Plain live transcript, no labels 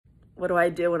what do I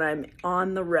do when I'm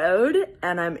on the road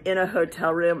and I'm in a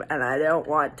hotel room and I don't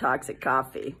want toxic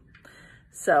coffee?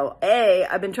 So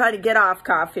I've been trying to get off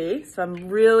coffee, so I'm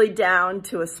really down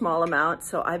to a small amount.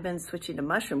 So I've been switching to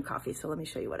mushroom coffee. So let me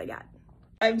show you what I got.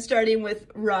 I'm starting with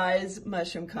Rise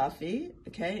mushroom coffee,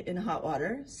 okay, in hot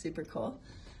water, super cool.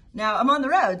 Now I'm on the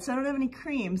road, so I don't have any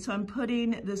cream. So I'm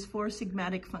putting this Four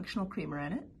Sigmatic functional creamer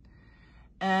in it.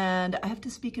 And I have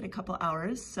to speak in a couple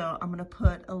hours, so I'm gonna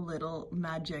put a little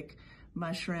magic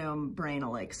mushroom brain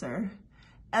elixir.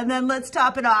 And then let's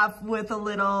top it off with a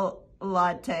little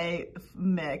latte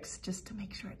mix just to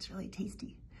make sure it's really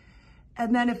tasty.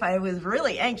 And then if I was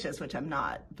really anxious, which I'm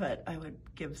not, but I would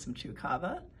give some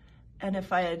Chukava. And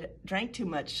if I had drank too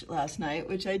much last night,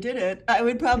 which I didn't, I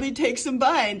would probably take some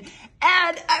Bine.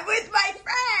 And I'm with my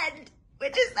friend,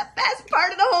 which is the best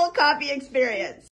part of the whole coffee experience.